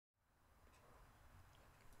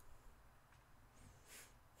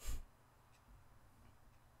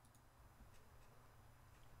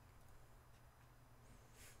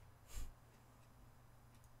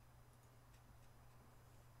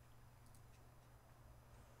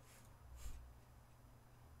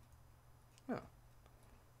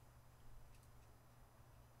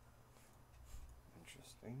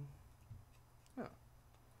Interesting. Oh.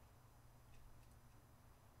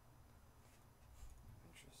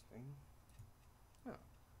 Interesting. Oh.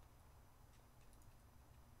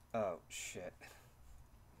 Oh, shit.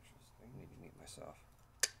 Interesting. Need to mute myself.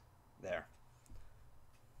 There.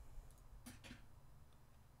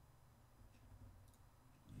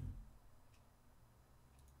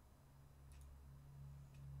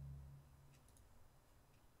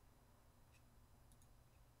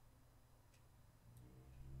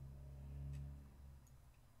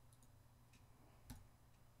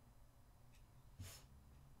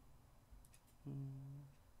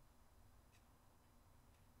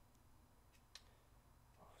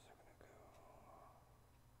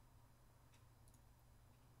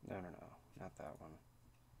 No, not that one.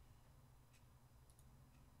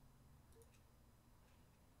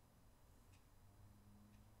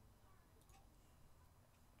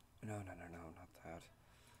 No, not that.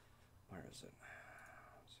 Where is it?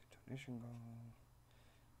 Let's see, donation goal.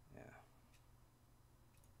 Yeah.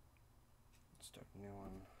 Let's start a new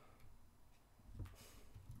one.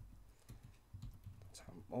 That's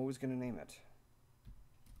how I'm always going to name it.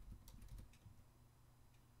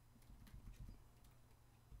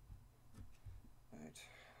 Right.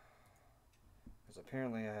 Because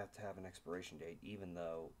apparently I have to have an expiration date, even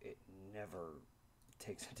though it never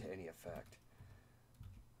takes into any effect.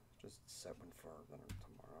 Just set one for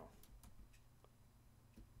tomorrow.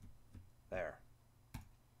 There.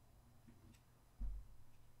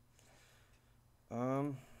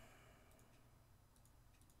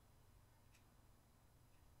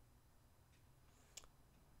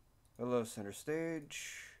 Hello, center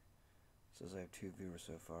stage. It says I have 2 viewers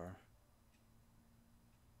so far.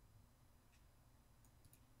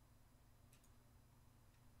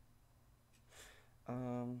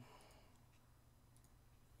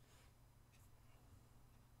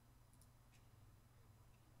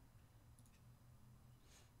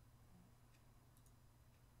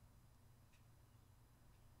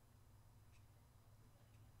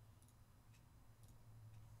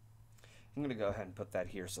 I'm going to go ahead and put that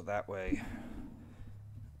here so that way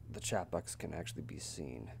the chat box can actually be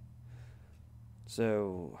seen.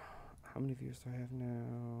 So, how many viewers do I have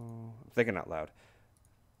now? I'm thinking out loud.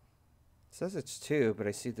 It says it's 2, but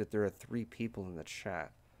I see that there are 3 people in the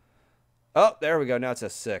chat. Oh, there we go. Now it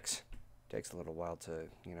says 6. Takes a little while to,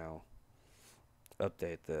 you know,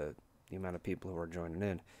 update the amount of people who are joining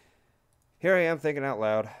in. Here I am thinking out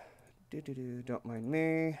loud. Don't mind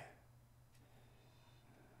me.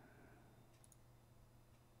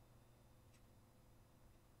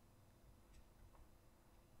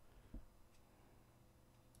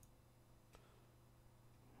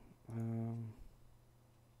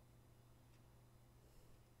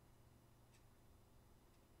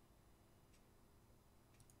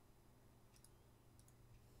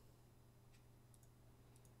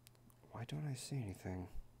 Why don't I see anything?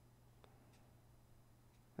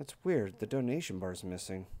 That's weird. The donation bar is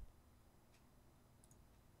missing.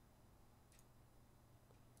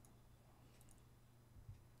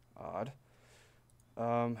 Odd.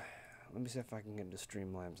 Let me see if I can get into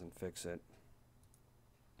Streamlabs and fix it.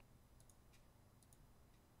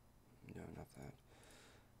 No, not that.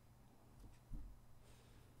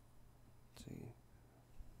 Let's see.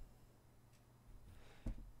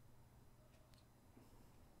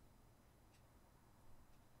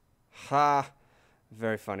 Ha!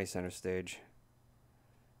 Very funny, center stage.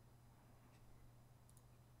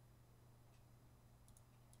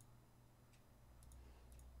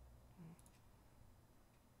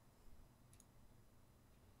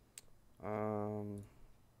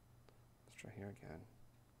 Let's try here again.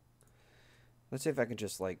 Let's see if I can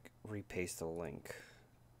just like repaste the link.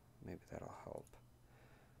 Maybe that'll help.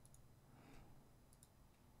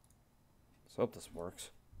 Let's hope this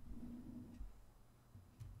works.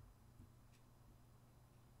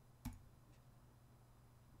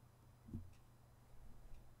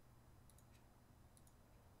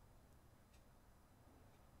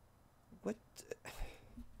 What?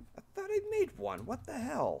 I thought I made one. What the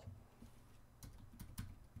hell?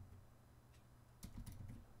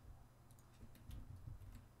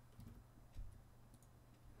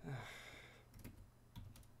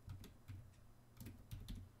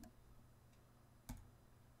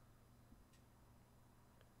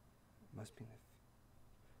 Must be.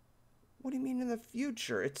 What do you mean in the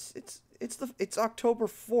future? It's October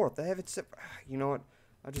 4th. I have it set. You know what?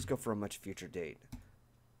 I'll just go for a much future date.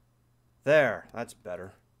 There, that's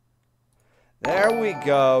better. There we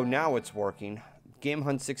go. Now it's working. Game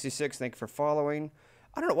Hunt 66. Thank you for following.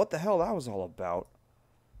 I don't know what the hell that was all about.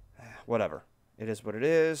 Whatever. It is what it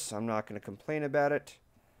is. I'm not going to complain about it.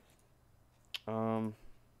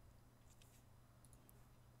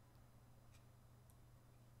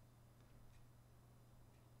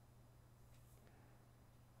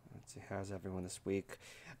 Let's see, how's everyone this week?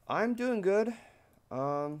 I'm doing good.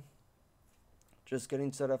 Just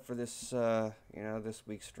getting set up for this, this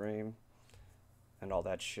week's stream and all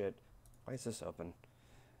that shit. Why is this open?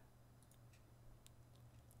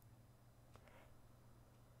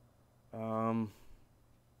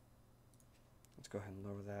 Let's go ahead and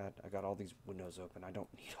lower that. I got all these windows open. I don't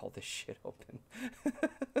need all this shit open.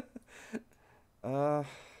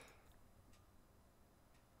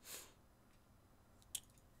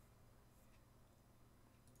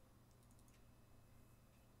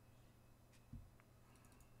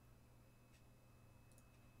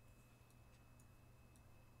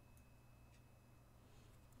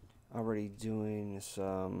 Already doing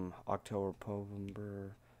some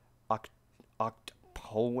October.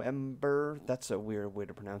 Octoember. That's a weird way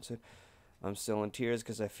to pronounce it. I'm still in tears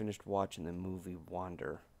because I finished watching the movie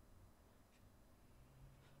Wander.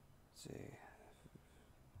 Let's see.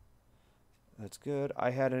 That's good.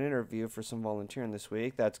 I had an interview for some volunteering this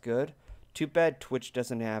week. That's good. Too bad Twitch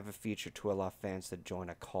doesn't have a feature to allow fans to join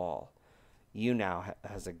a call. You now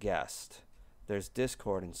has a guest. There's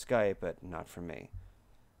Discord and Skype, but not for me.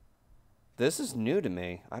 This is new to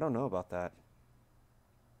me. I don't know about that.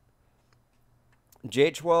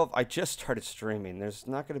 J12, I just started streaming. There's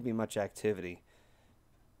not going to be much activity.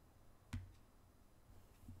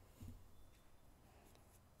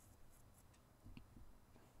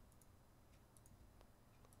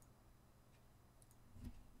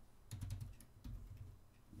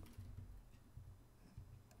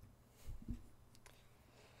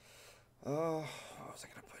 Oh, what was I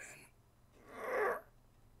going to put in?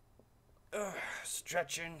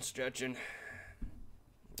 Stretching.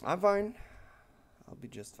 I'm fine. I'll be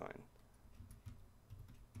just fine.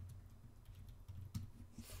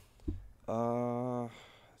 Let's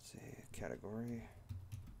see, category.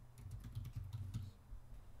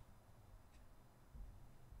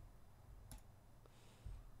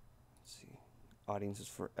 Let's see, audiences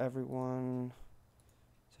for everyone.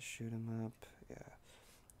 To shoot 'em up, yeah.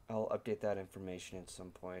 I'll update that information at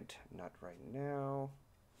some point, not right now.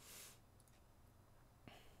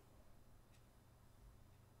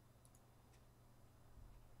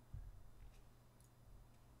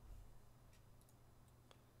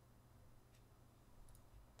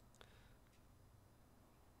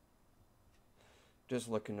 Just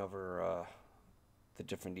looking over the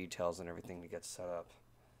different details and everything to get set up.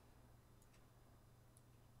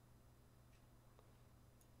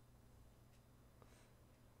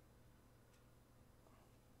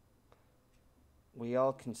 We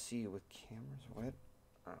all can see with cameras. What?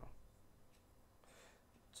 Oh.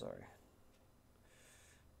 Sorry.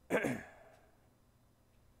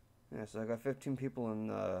 Yeah, so I got 15 people in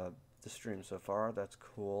the stream so far. That's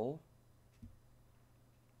cool.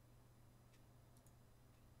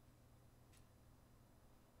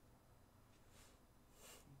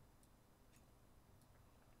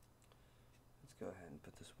 Let's go ahead and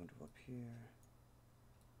put this window up here.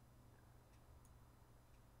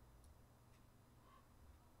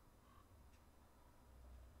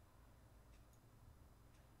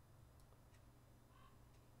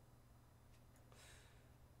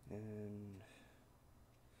 And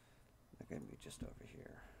they're going to be just over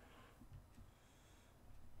here.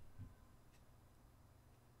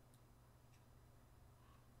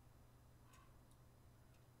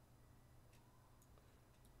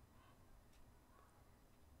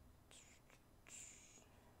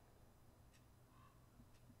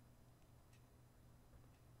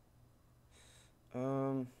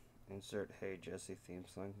 Insert Hey Jesse theme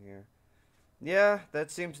song here. Yeah, that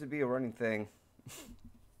seems to be a running thing.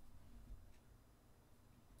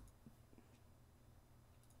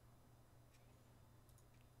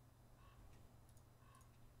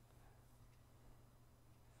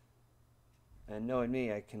 And knowing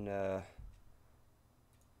me, I can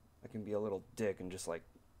be a little dick and just like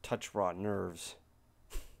touch raw nerves.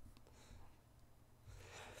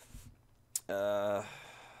 Let's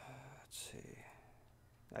see.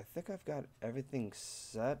 I think I've got everything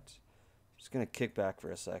set. I'm just gonna kick back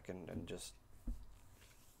for a second and just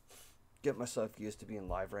get myself used to being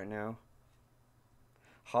live right now.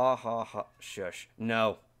 Ha ha ha. Shush.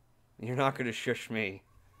 No. You're not gonna shush me.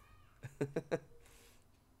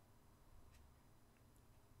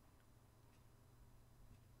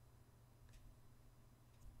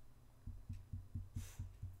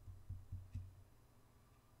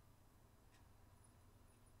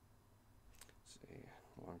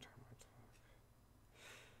 Long time I talk.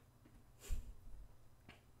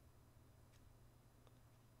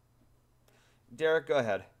 Derek, go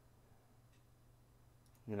ahead.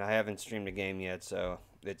 And I haven't streamed a game yet, so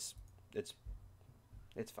it's fine.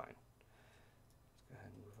 Let's go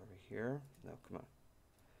ahead and move over here. No, come on.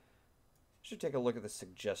 Should take a look at the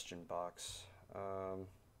suggestion box.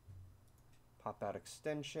 Pop out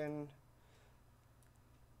extension.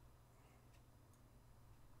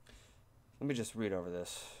 Let me just read over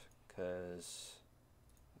this, because...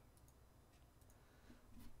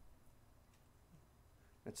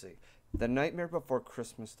 Let's see. The Nightmare Before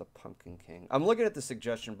Christmas, The Pumpkin King. I'm looking at the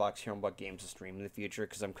suggestion box here on what games to stream in the future,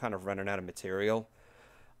 because I'm kind of running out of material.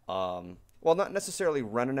 Well, not necessarily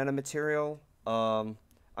running out of material. I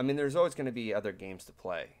mean, there's always going to be other games to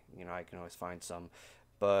play. You know, I can always find some.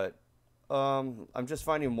 But I'm just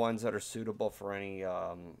finding ones that are suitable for any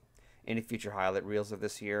future highlight reels of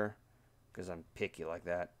this year, because I'm picky like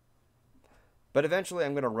that. But eventually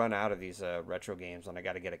I'm going to run out of these retro games, and I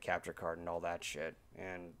got to get a capture card and all that shit.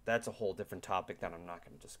 And that's a whole different topic that I'm not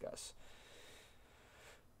going to discuss.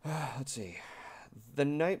 Let's see. The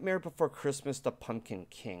Nightmare Before Christmas, The Pumpkin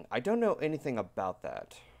King. I don't know anything about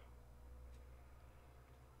that.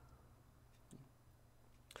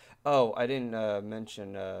 Oh, I didn't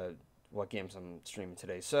mention what games I'm streaming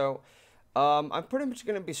today. So, I'm pretty much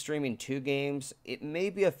going to be streaming 2 games. It may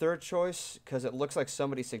be a third choice, because it looks like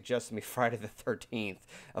somebody suggested me Friday the 13th,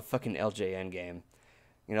 a fucking LJN game.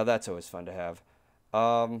 You know, that's always fun to have.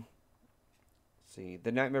 Let's see,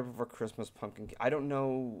 The Nightmare Before Christmas, Pumpkin King. I don't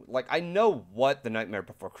know, like, I know what The Nightmare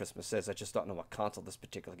Before Christmas is. I just don't know what console this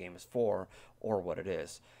particular game is for, or what it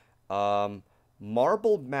is.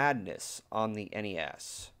 Marble Madness on the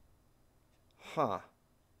NES. Huh.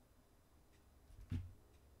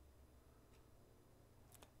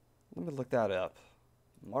 Let me look that up.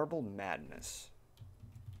 Marble Madness.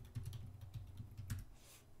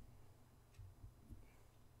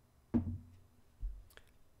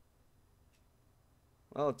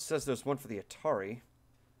 Well, it says there's one for the Atari,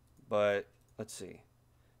 but let's see.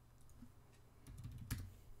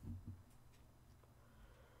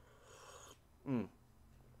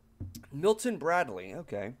 Milton Bradley,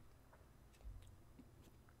 okay.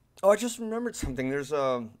 Oh, I just remembered something. There's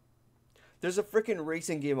a freaking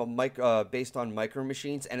racing game of based on Micro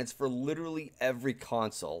Machines, and it's for literally every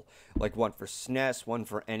console. Like one for SNES, one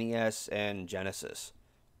for NES, and Genesis.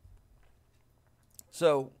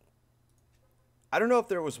 So, I don't know if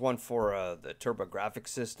there was one for the TurboGrafx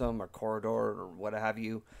system or Corridor or what have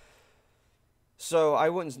you. So, I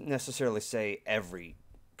wouldn't necessarily say every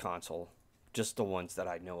console, just the ones that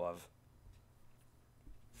I know of.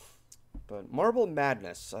 But Marble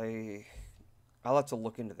Madness, I'll have to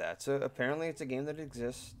look into that. So apparently it's a game that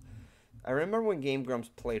exists. I remember when Game Grumps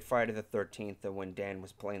played Friday the 13th and when Dan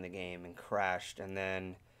was playing the game and crashed, and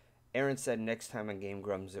then Aaron said next time on Game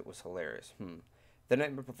Grumps it was hilarious. The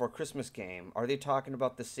Nightmare Before Christmas game, are they talking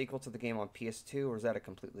about the sequel to the game on PS2, or is that a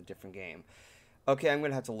completely different game? Okay, I'm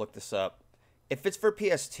going to have to look this up. If it's for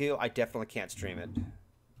PS2, I definitely can't stream it.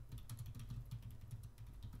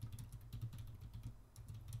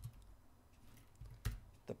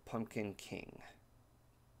 The Pumpkin King.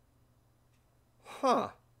 Huh.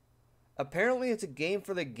 Apparently it's a game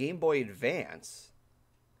for the Game Boy Advance.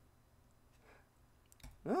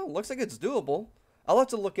 Well, looks like it's doable. I'll have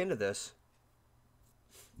to look into this.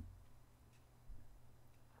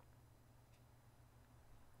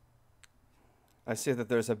 I see that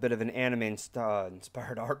there's a bit of an anime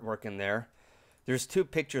inspired artwork in there. There's 2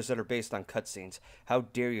 pictures that are based on cutscenes. How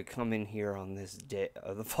dare you come in here on this day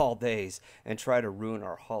of the fall days and try to ruin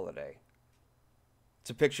our holiday? It's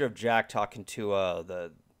a picture of Jack talking to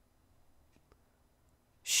the...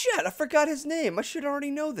 Shit, I forgot his name. I should already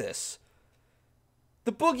know this.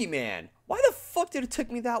 The Boogeyman. Why the fuck did it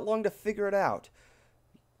take me that long to figure it out?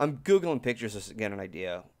 I'm Googling pictures just to get an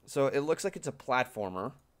idea. So it looks like it's a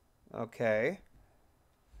platformer. Okay.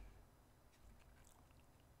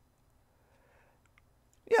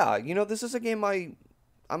 Yeah, you know, this is a game I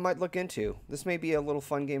might look into. This may be a little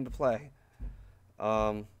fun game to play.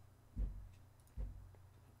 Let's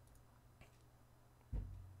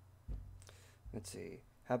see.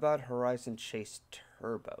 How about Horizon Chase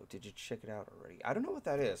Turbo? Did you check it out already? I don't know what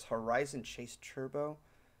that is. Horizon Chase Turbo?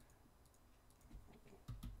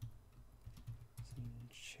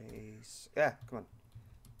 Chase... Yeah, come on.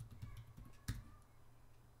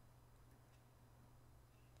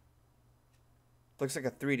 Looks like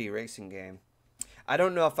a 3D racing game. I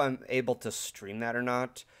don't know if I'm able to stream that or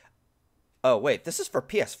not. Oh, wait. This is for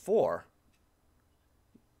PS4.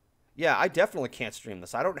 Yeah, I definitely can't stream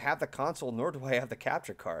this. I don't have the console, nor do I have the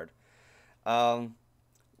capture card.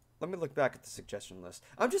 Let me look back at the suggestion list.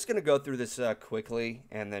 I'm just going to go through this quickly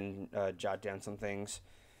and then jot down some things.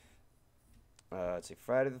 Let's see.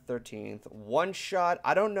 Friday the 13th. One Shot.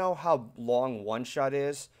 I don't know how long One Shot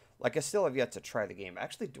is. Like, I still have yet to try the game.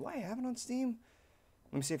 Actually, do I have it on Steam?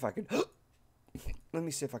 Let me see if I can... Let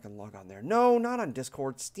me see if I can log on there. No, not on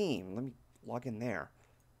Discord. Steam. Let me log in there.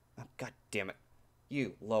 Oh, God damn it.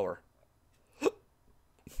 You, lower.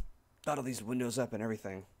 Got all these windows up and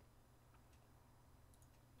everything.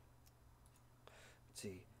 Let's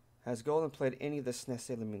see. Has Golden played any of the SNES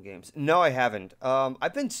Sailor Moon games? No, I haven't.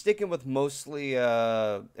 I've been sticking with mostly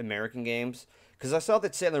American games. Because I saw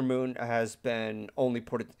that Sailor Moon has been only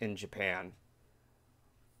ported in Japan.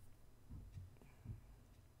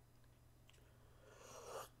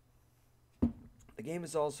 The game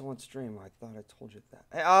is also on stream. I thought I told you that.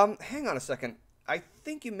 Hang on a second. I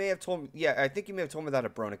think you may have told me... Yeah, I think you may have told me that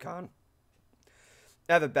at BronyCon.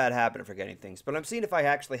 I have a bad habit of forgetting things. But I'm seeing if I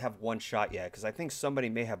actually have one shot yet. Because I think somebody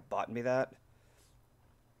may have bought me that.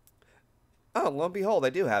 Oh, lo and behold,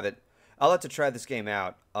 I do have it. I'll have to try this game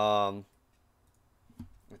out.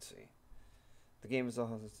 Let's see. The game is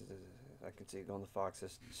all... I can see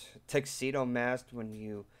GoldenFox. Tuxedo masked when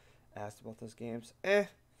you asked about those games.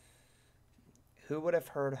 Who would have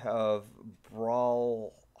heard of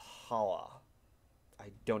Brawlhalla? I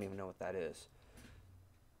don't even know what that is.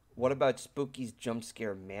 What about Spooky's Jump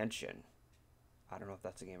Scare Mansion? I don't know if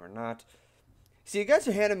that's a game or not. See, you guys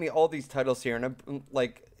are handing me all these titles here, and I'm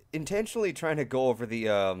like intentionally trying to go over the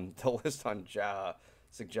list on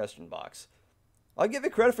suggestion box. I'll give you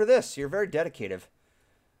credit for this. You're very dedicated.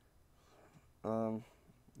 Let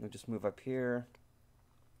me just move up here.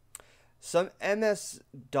 Some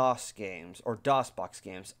MS-DOS games, or DOSBox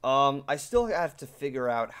games. I still have to figure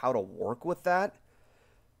out how to work with that.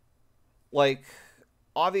 Like,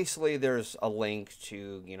 obviously there's a link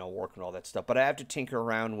to, you know, work and all that stuff, but I have to tinker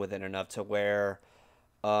around with it enough to where,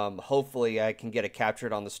 hopefully I can get it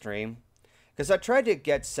captured on the stream. Because I tried to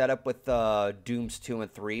get set up with Dooms 2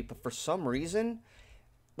 and 3, but for some reason,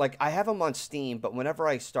 like, I have them on Steam, but whenever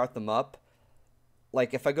I start them up,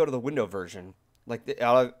 like, if I go to the window version... Like, it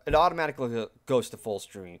automatically goes to full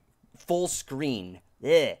screen. Full screen.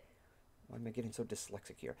 Yeah. Why am I getting so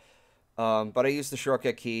dyslexic here? But I use the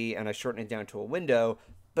shortcut key, and I shorten it down to a window.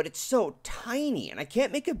 But it's so tiny, and I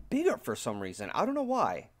can't make it bigger for some reason. I don't know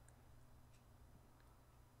why.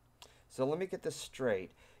 So let me get this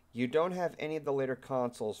straight. You don't have any of the later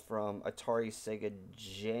consoles from Atari, Sega,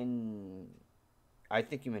 Gen... I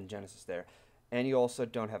think you meant Genesis there. And you also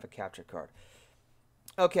don't have a capture card.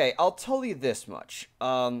 Okay, I'll tell you this much.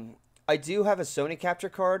 I do have a Sony capture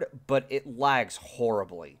card, but it lags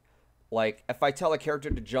horribly. Like, if I tell a character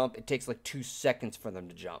to jump, it takes like 2 seconds for them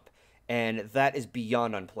to jump. And that is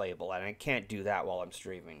beyond unplayable, and I can't do that while I'm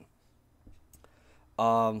streaming.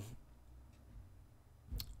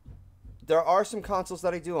 There are some consoles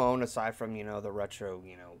that I do own, aside from, you know, the retro,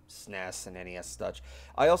 you know, SNES and NES stuff.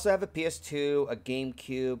 I also have a PS2, a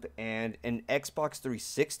GameCube, and an Xbox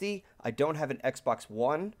 360. I don't have an Xbox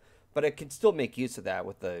One, but I can still make use of that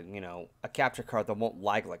with the, you know, a capture card that won't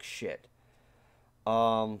lag like shit.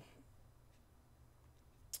 What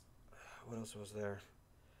else was there?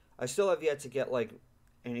 I still have yet to get, like,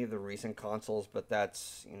 any of the recent consoles, but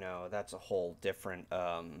that's, you know, that's a whole different,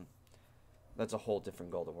 that's a whole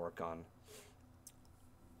different goal to work on.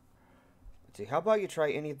 Let's see, how about you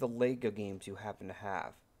try any of the Lego games you happen to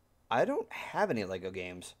have? I don't have any Lego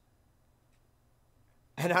games.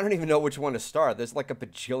 And I don't even know which one to start. There's like a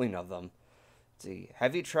bajillion of them. Let's see,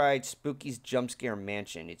 have you tried Spooky's Jump Scare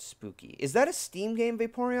Mansion? It's spooky. Is that a Steam game,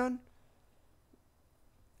 Vaporeon?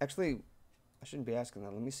 Actually, I shouldn't be asking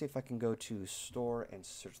that. Let me see if I can go to store and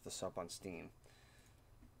search this up on Steam.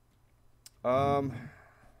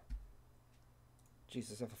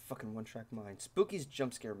 Jesus, I have a fucking one-track mind. Spooky's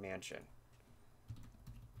Jump Scare Mansion.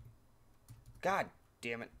 God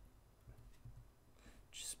damn it.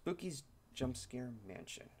 Spooky's Jump Scare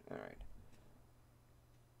Mansion. Alright.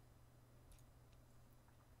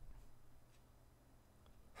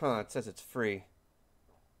 Huh, it says it's free.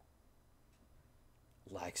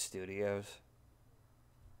 Lag Studios.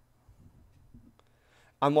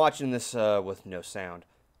 I'm watching this with no sound.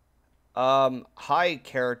 Hi,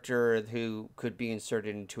 character who could be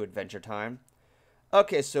inserted into Adventure Time.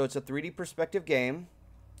 Okay, so it's a 3D perspective game.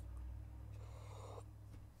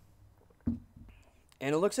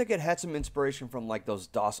 And it looks like it had some inspiration from, like, those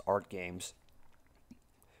DOS art games.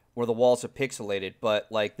 Where the walls are pixelated, but,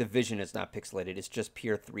 like, the vision is not pixelated. It's just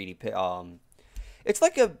pure 3D. It's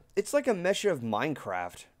like a mesh of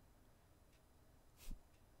Minecraft.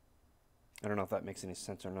 I don't know if that makes any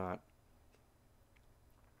sense or not.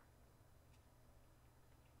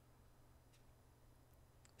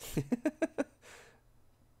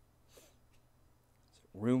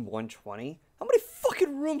 Room 120? How many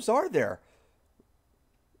fucking rooms are there?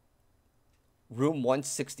 Room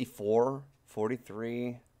 164,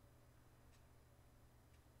 43.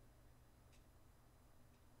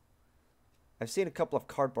 I've seen a couple of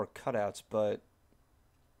cardboard cutouts, but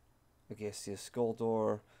okay, I see a skull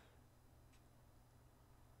door.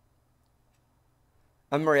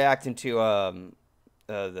 I'm reacting to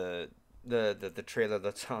the trailer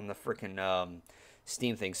that's on the freaking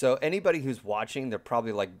Steam thing. So anybody who's watching, they're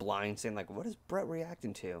probably like blind, saying like, "What is Brett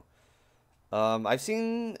reacting to?" I've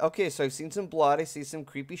seen so I've seen some blood. I see some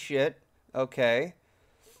creepy shit. Okay.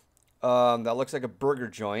 That looks like a burger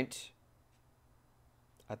joint.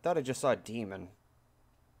 I thought I just saw a demon.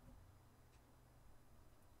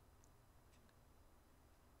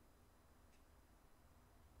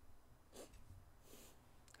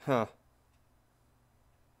 Huh.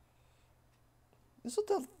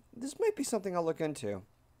 This might be something I'll look into.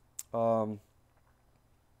 Um,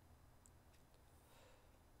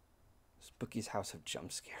 Spooky's House of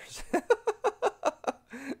Jump Scares.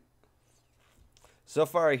 So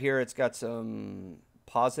far, I hear it's got some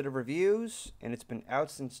positive reviews, and it's been out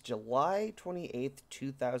since July 28th,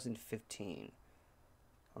 2015.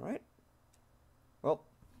 All right. Well,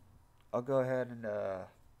 I'll go ahead and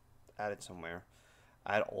add it somewhere.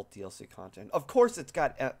 Add alt DLC content. Of course, it's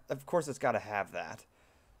got. Of course, it's got to have that.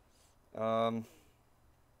 There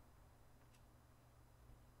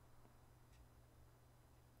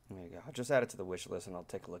you go. I'll just add it to the wish list, and I'll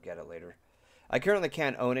take a look at it later. I currently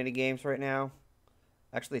can't own any games right now.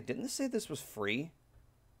 Actually, didn't this say this was free?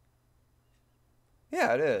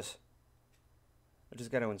 Yeah, it is. I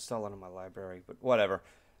just got to install it in my library, but whatever.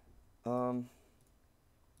 Let's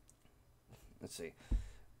see.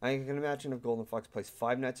 I can imagine if GoldenFox plays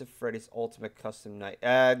Five Nights at Freddy's Ultimate Custom Night.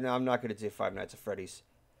 No, I'm not going to do Five Nights at Freddy's.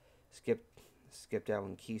 Skip that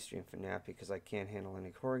one Keystream for now because I can't handle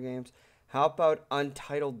any horror games. How about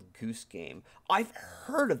Untitled Goose Game? I've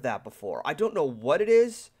heard of that before. I don't know what it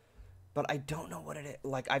is, but I don't know what it is.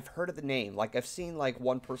 Like, I've heard of the name. Like, I've seen, like,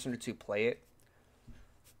 one person or two play it.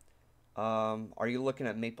 Are you looking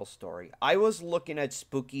at Maple Story? I was looking at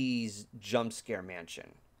Spooky's Jump Scare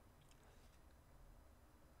Mansion.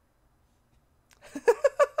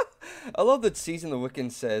 I love that Season the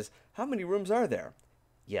Wiccan says, how many rooms are there?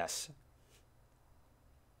 Yes.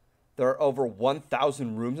 There are over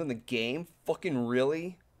 1,000 rooms in the game? Fucking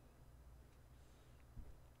really?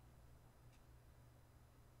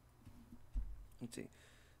 Let's see.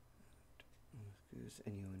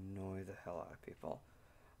 And you annoy the hell out of people.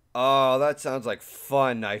 Oh, that sounds like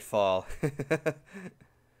fun, Nightfall.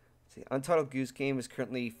 See, Untitled Goose Game is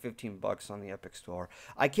currently $15 on the Epic Store.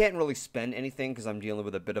 I can't really spend anything because I'm dealing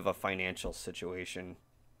with a bit of a financial situation.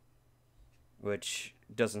 Which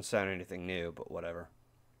doesn't sound anything new, but whatever.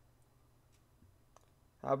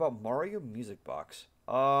 How about Mario Music Box?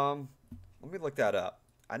 Let me look that up.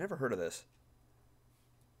 I never heard of this.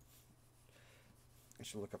 I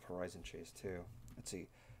should look up Horizon Chase too. Let's see.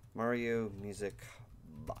 Mario Music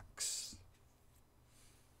Box.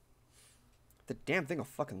 The damn thing will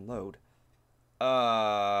fucking load.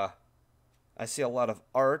 I see a lot of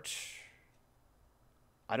art.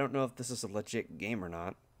 I don't know if this is a legit game or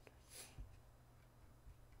not.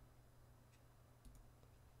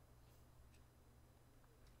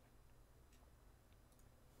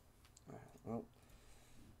 Well,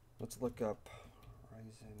 let's look up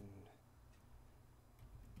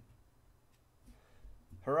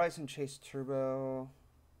Horizon Chase Turbo.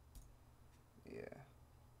 Yeah.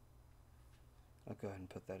 I'll go ahead and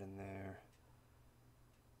put that in there.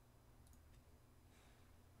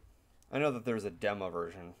 I know that there's a demo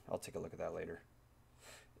version. I'll take a look at that later.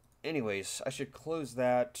 Anyways, I should close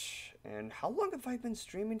that. And how long have I been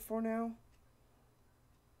streaming for now?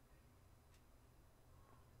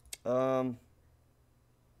 Where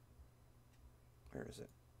is it?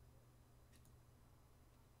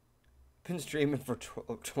 Been streaming for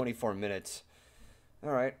 24 minutes.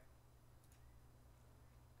 All right.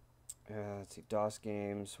 Let's see, DOS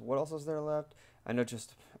games. What else is there left? I know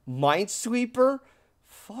just Minesweeper.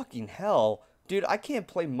 Fucking hell, dude! I can't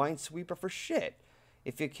play Minesweeper for shit.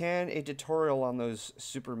 If you can, a tutorial on those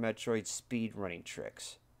Super Metroid speed running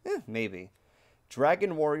tricks. Maybe.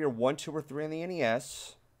 Dragon Warrior 1, 2, or 3 on the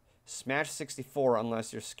NES. Smash 64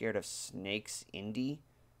 unless you're scared of snakes indie.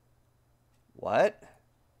 What?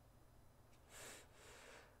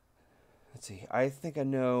 Let's see. I think I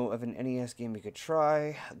know of an NES game you could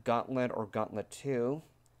try. Gauntlet or Gauntlet 2.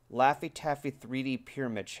 Laffy Taffy 3D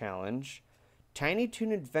Pyramid Challenge. Tiny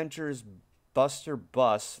Toon Adventures Buster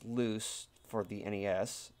Bus Loose for the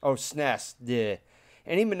NES. Oh, SNES. Duh.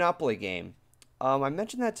 Any Monopoly game. I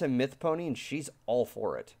mentioned that to Myth Pony, and she's all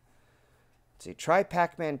for it. Let's see. Try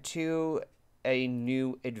Pac-Man 2, A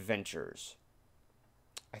New Adventures.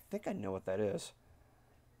 I think I know what that is.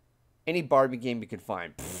 Any Barbie game you can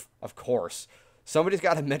find. Pfft, of course. Somebody's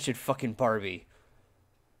got to mention fucking Barbie.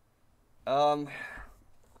 Let's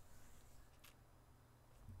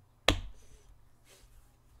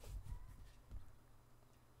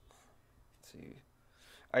see.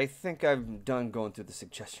 I think I'm done going through the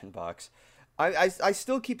suggestion box. I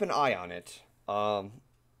still keep an eye on it.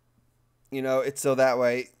 You know, it's so that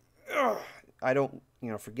way I don't,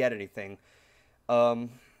 forget anything.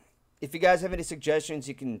 If you guys have any suggestions,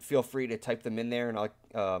 you can feel free to type them in there, and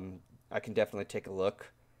I can definitely take a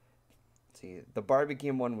look. Let's see, the Barbie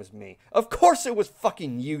game one was me. Of course it was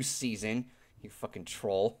fucking you, Season. You fucking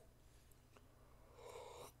troll.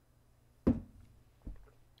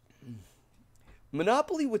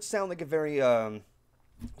 Monopoly would sound like a very, sound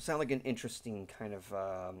like an interesting kind of,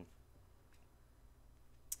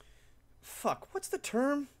 fuck, what's the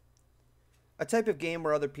term? A type of game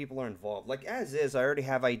where other people are involved. Like, as is, I already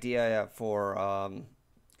have idea for,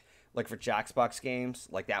 like, for Jackbox games.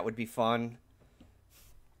 Like, that would be fun.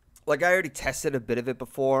 Like, I already tested a bit of it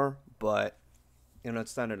before, but,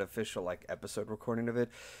 it's not an official, like, episode recording of it.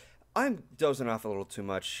 I'm dozing off a little too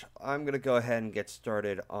much. I'm going to go ahead and get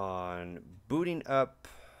started on booting up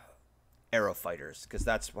Aero Fighters, because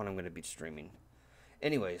that's what I'm going to be streaming.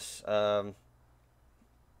 Anyways, I'll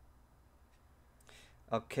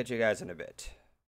catch you guys in a bit.